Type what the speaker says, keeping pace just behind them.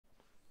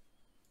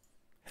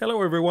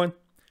Hello everyone,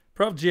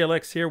 Prof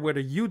GLX here with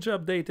a huge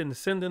update in the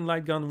Sinden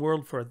light gun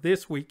world for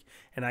this week,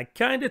 and I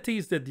kinda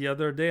teased it the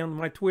other day on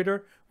my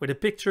Twitter with a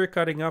picture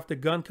cutting off the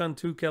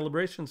Guncon2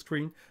 calibration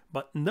screen,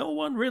 but no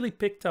one really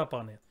picked up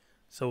on it.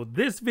 So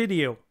this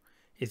video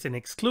is an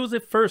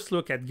exclusive first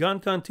look at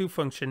Guncon2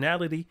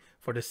 functionality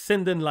for the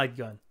Sinden light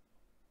gun.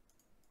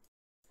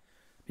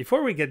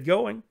 Before we get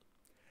going,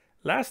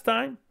 last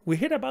time we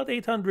hit about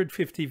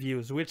 850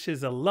 views, which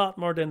is a lot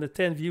more than the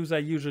 10 views I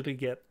usually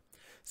get.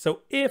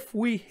 So if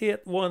we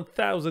hit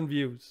 1000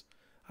 views,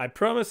 I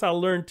promise I'll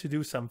learn to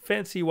do some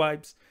fancy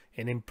wipes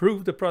and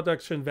improve the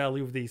production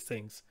value of these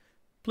things.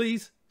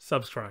 Please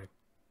subscribe.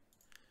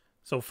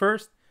 So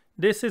first,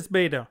 this is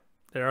beta.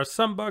 There are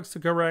some bugs to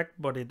correct,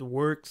 but it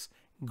works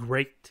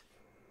great.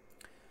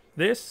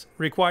 This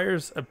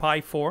requires a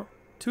Pi 4.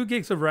 2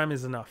 gigs of RAM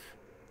is enough.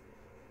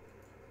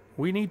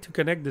 We need to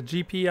connect the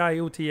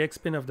GPIO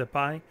TX pin of the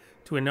Pi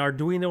to an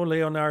Arduino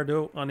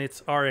Leonardo on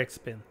its RX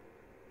pin.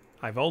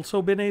 I've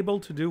also been able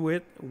to do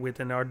it with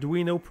an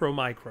Arduino Pro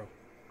Micro.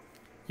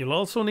 You'll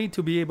also need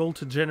to be able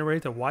to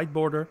generate a white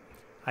border.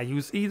 I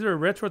use either a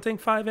RetroTink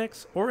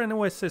 5X or an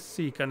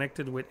OSSC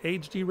connected with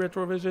HD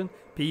Retrovision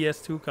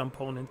PS2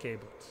 component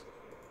cables.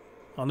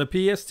 On the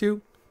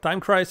PS2, Time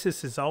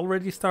Crisis is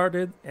already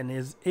started and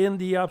is in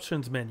the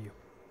options menu.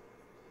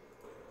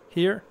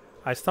 Here,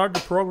 I start the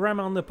program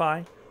on the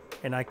Pi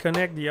and I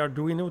connect the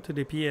Arduino to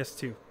the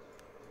PS2.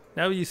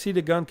 Now you see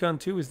the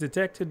Guncon2 is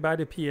detected by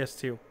the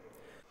PS2.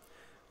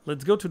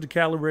 Let's go to the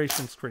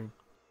calibration screen.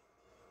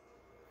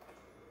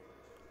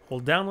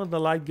 Hold down on the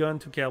light gun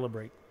to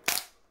calibrate.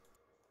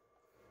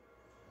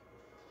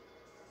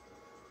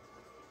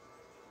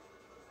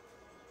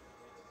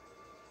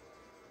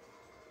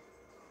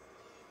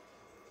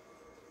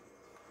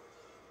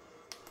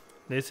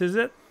 This is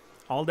it.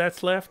 All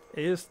that's left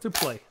is to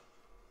play.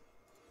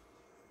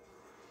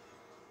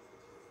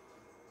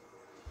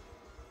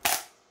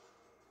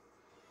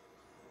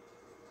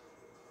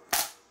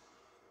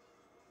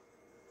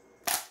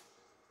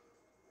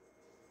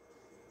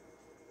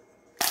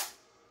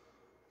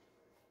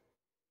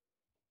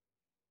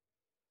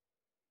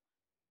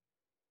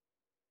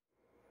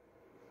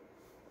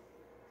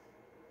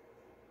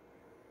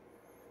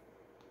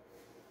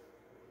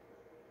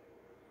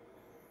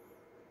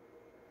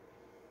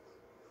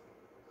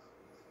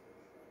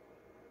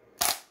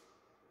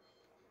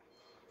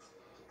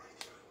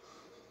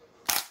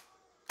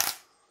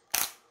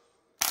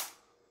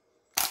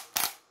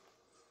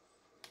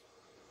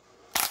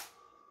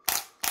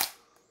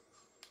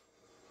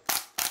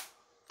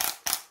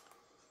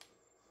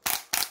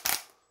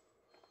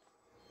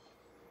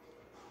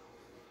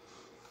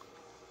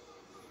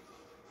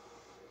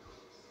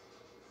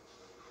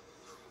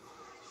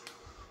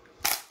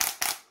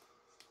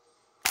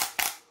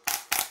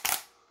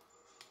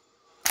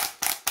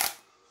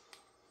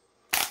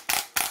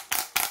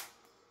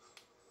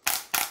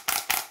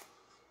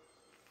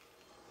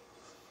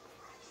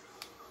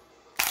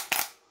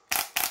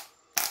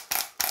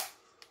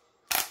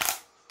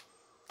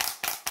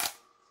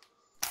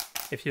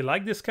 If you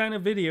like this kind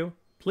of video,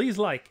 please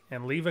like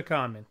and leave a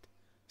comment.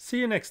 See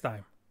you next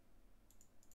time.